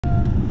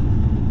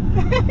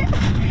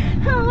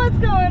What's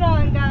going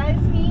on,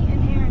 guys? Me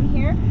and Aaron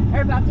here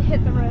are about to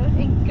hit the road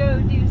and go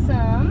do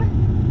some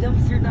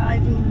dumpster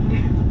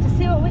diving to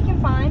see what we can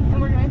find, and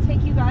we're going to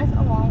take you guys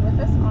along with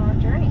us on our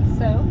journey.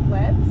 So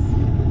let's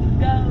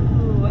go.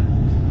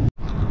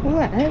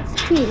 Let's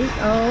peek.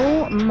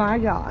 Oh my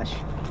gosh.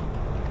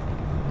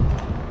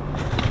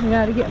 I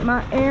gotta get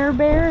my air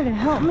bear to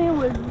help me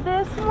with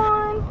this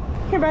one.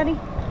 Here, buddy.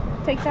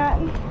 Take that.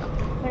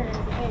 There is a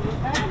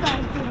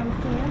bag food I'm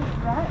seeing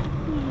right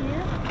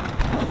here.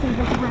 Let's see if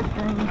it's ripped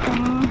or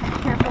anything.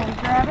 Carefully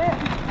grab it.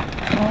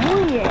 Oh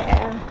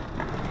yeah.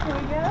 Here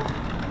we go.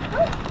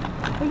 Oh,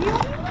 are you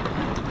on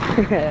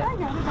it? I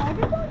got a bag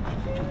of dog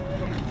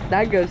food.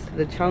 That goes to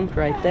the trunk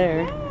right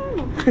there.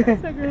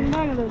 That's bigger than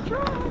mine of the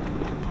trunk.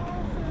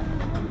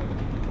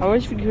 I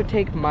wish we could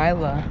take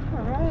Mila.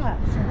 Alright,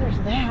 so there's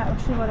that.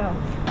 Let's see what else.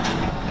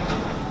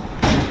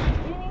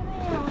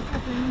 Anything else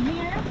up in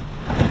here?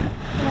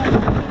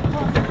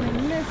 Possibly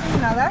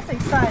missing. Now that's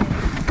exciting.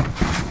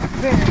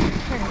 Very,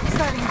 very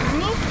exciting for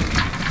me.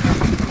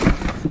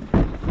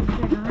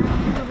 Get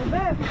around a little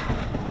bit.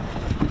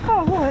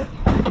 Oh, look.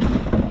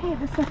 Hey,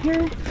 this up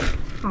here.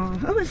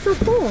 Oh, it's so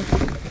cool.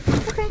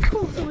 Okay,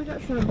 cool. So we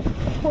got some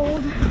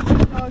cold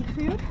dog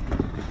food.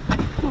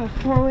 I'm gonna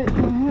throw it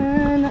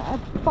in a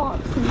box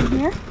in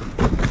here.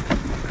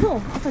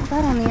 Cool. I'll put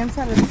that on the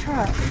inside of the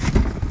truck.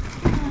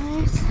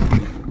 Nice.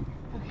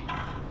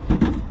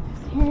 Okay.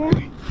 This here.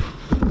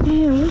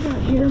 Damn, we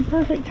got here in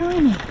perfect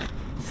timing.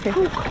 So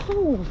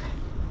cold.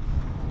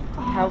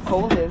 How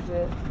cold is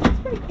it? It's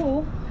pretty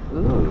cool.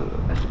 Ooh.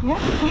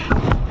 Yep.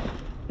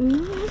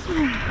 Ooh, that's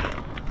right.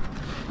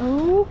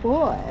 Oh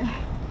boy.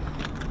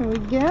 Here we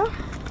go.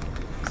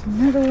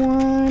 There's another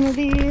one of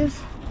these.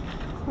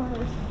 Oh,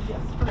 this is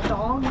just for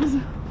dogs.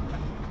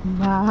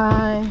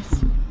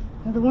 Nice.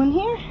 Another one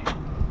here.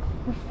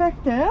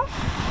 Perfecto.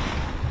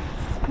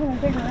 Let's kind of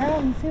dig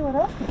around and see what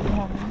else we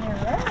have in here,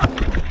 right?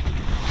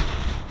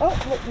 Oh,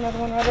 look, another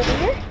one right over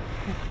here.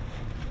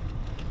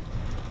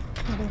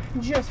 Another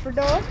just for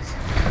dogs.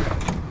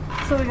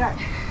 So we got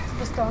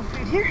this dog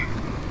food here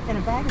and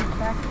a bag in the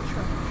back of the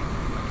truck.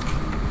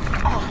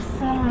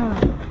 Awesome.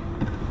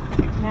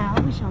 Now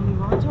we shall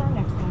move on to our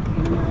next one.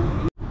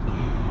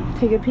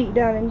 Take a peek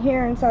down in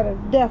here inside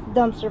of death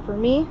dumpster for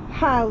me.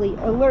 Highly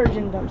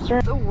allergen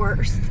dumpster. The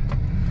worst.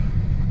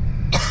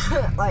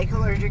 Like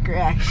allergic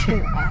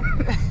reaction.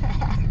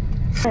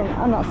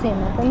 I'm not seeing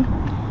nothing.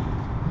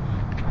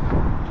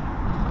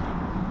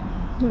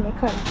 I'm gonna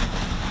kind of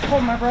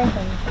hold my breath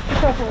and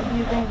shuffle a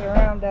few things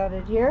around out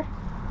in here.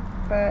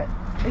 But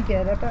we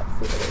get it. Let's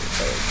see what it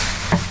says.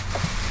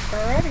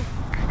 Alrighty.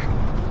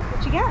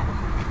 What you got?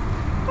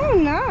 Oh,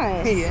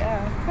 nice. Yeah.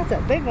 That's a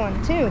big one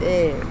too.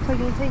 Big. So you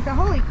can take the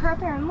holy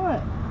crap, Aaron,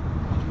 look.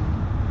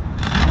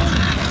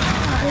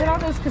 Look at all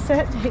those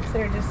cassette tapes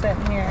that are just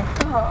sitting here.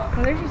 Oh.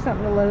 Well, there's just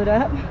something to load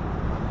up.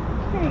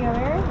 Here you go,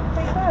 Aaron.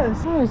 Take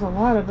those. Oh, there's a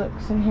lot of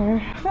books in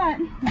here. But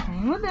the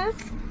thing with this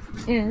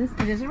is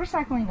it is a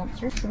recycling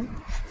dumpster, so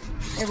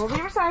it will be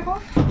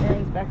recycled.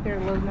 Aaron's back there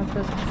loading up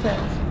those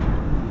cassettes.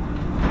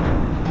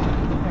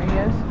 There he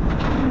goes.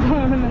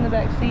 Throwing him in the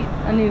back seat.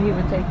 I knew he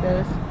would take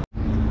those.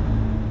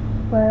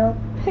 Well,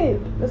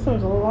 poop. This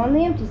one's a little on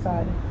the empty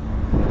side.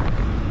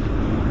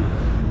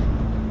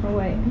 Oh,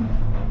 wait a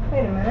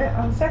minute.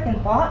 On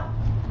second thought,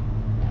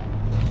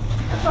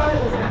 I thought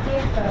it was empty,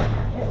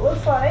 but it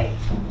looks like,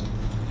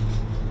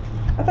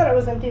 I thought it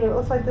was empty, but it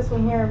looks like this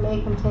one here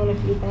may contain a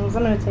few things.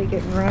 I'm going to take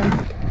it and run.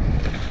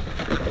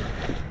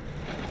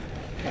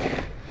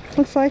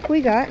 Looks like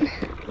we got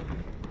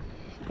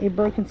a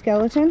broken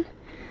skeleton,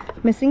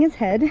 missing his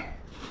head,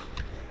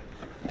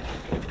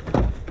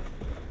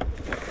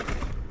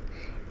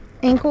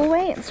 ankle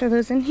weights. Are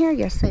those in here?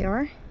 Yes, they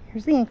are.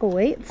 Here's the ankle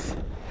weights.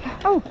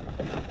 Oh,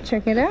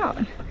 check it out.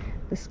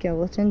 The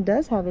skeleton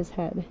does have his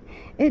head.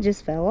 It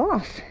just fell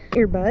off.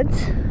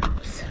 Earbuds.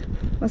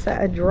 What's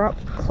that? A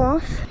drop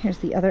cloth. Here's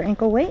the other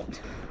ankle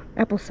weight.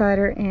 Apple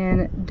cider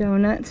and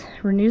donuts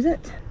renews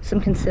it. Some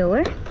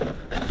concealer.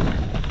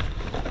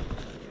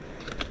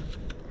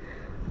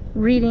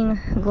 Reading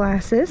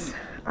glasses.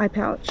 Eye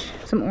pouch.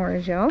 Some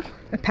Orajel.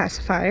 A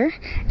pacifier.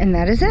 And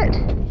that is it.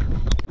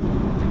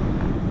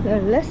 So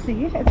let's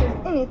see if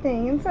there's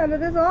anything inside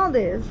of this. All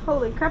this.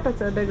 Holy crap, it's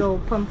a big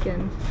old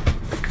pumpkin.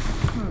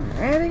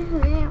 Alrighty.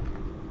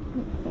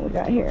 What we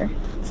got here?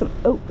 Some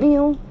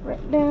oatmeal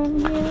right down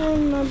here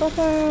in the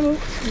bottom.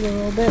 Oops, a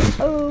little bit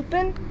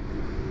open.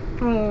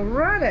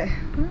 Alrighty.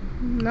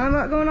 Not a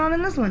lot going on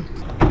in this one.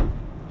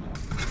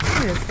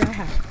 What is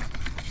that?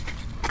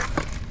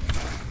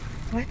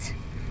 What?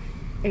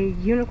 A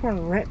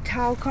unicorn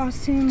reptile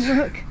costume?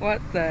 Look.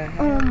 What the heck?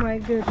 Oh my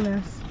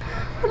goodness.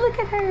 Look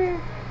at her.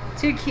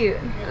 Too cute.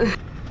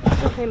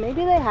 Okay,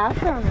 maybe they have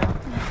thrown out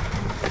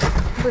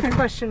with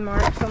question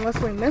marks, unless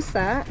we missed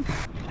that.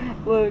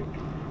 Look.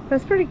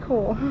 That's pretty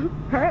cool.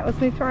 Alright, let's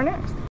move to our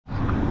next.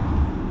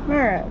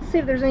 Alright, let's see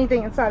if there's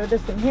anything inside of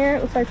this one here.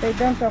 It looks like they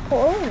dumped a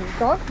whole, oh, there's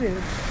dog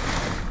food.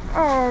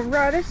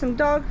 Alrighty, some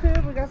dog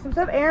food. We got some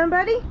stuff. Aaron,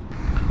 buddy,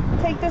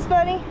 take this,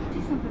 buddy.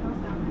 See something else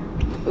down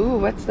there. Ooh,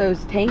 what's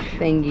those tank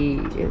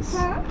thingies?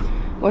 Huh?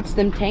 What's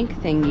them tank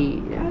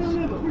thingies? I don't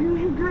know, but we're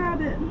gonna go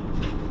grab it.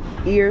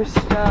 Ear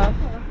stuff,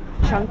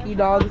 chunky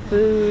dog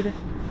food.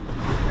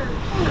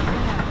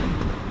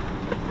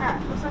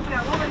 Alright, looks like we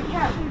got a little bit of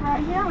cat food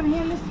right here. I'm gonna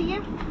hand this to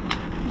you.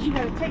 Because you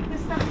gotta take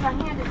this stuff as I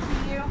hand it to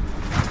you.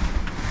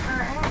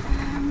 Alright,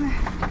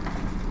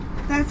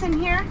 that's in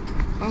here.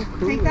 Oh,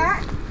 cool. Take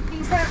that. You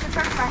can set up the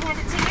truck if I hand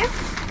it to you.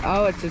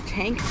 Oh, it's a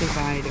tank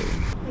divider.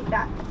 Take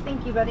that.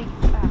 Thank you, buddy.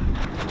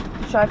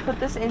 Should I put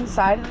this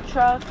inside of the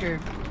truck or?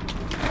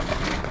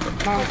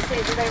 Let's see,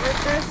 did I rip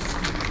this?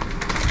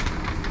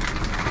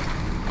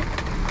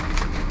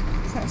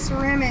 It's that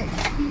ceramic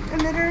heat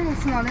emitter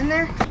that's not in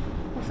there.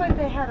 Looks like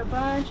they had a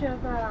bunch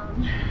of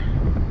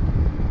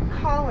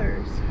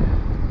collars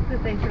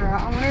that they threw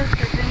out. I wonder if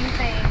there's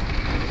anything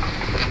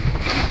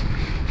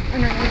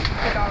underneath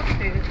the dog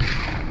food.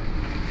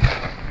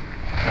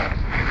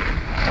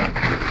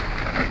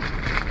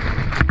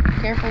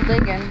 Careful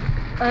digging.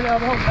 I know,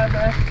 I'm holding my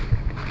breath.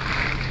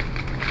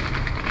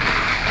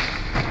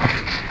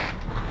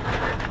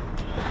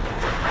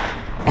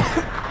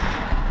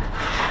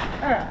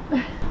 Alright.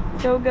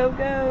 Go, go,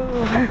 go.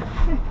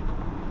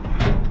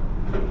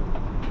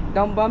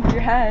 Don't bump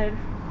your head.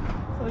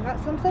 So we got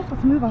some stuff,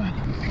 let's move on.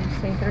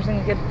 Let's see if there's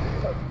any good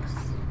books.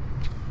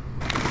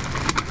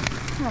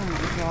 Oh my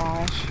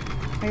gosh.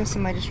 I guess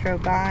somebody just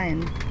drove by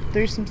and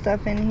threw some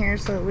stuff in here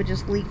so it would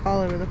just leak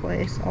all over the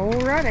place.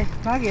 Alrighty,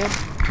 not good.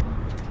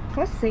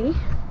 Let's see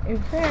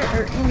if there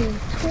are any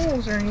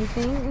tools or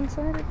anything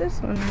inside of this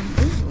one.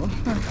 Ooh,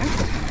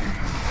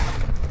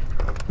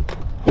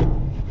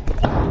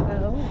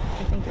 oh,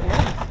 I think it is.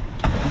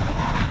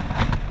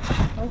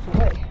 Oh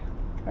boy.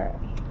 Alright,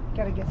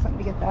 gotta get something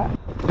to get that.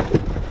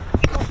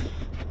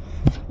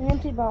 An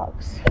empty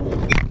box.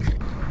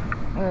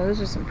 Oh, those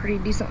are some pretty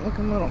decent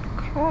looking little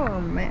car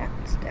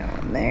mats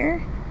down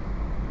there.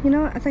 You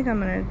know what? I think I'm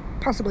gonna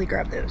possibly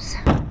grab those.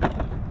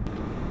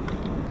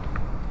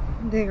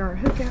 They are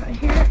hook out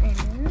here and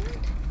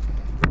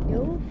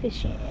go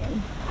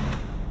fishing.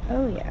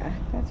 Oh yeah,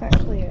 that's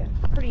actually a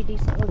pretty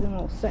decent looking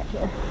little set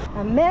here.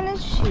 I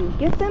managed to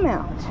get them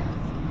out.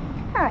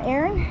 Hi,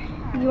 Aaron.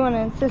 You want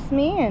to assist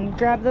me and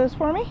grab those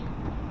for me?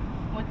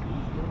 What is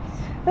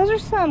this? Those are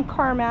some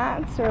car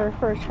mats or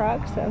for a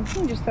truck, so you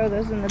can just throw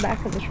those in the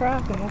back of the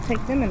truck and we'll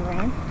take them and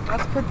run.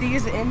 Let's put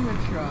these in the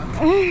truck.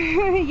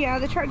 Yeah,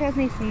 the truck does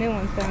need some new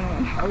ones, don't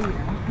it? Oh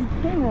yeah.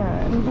 Hang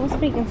on, we'll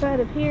speak inside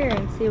of here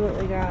and see what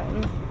we got.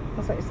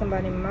 Looks like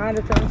somebody might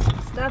have thrown some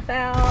stuff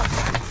out.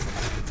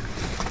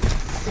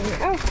 Let's see.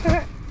 Oh,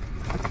 okay.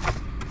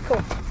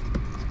 Cool.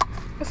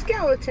 A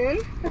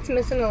skeleton that's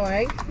missing a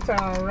leg. It's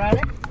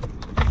alright.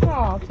 Oh,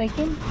 I'll take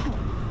him.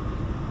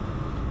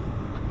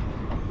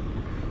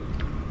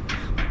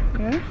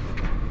 Yeah.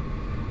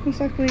 Looks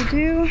like we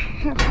do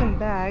have some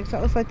bags.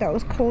 That looks like that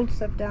was cold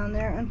stuff down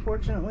there.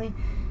 Unfortunately,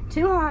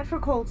 too hot for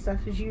cold stuff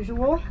as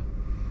usual.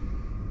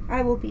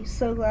 I will be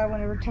so glad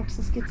whenever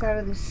Texas gets out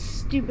of this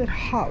stupid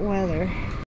hot weather.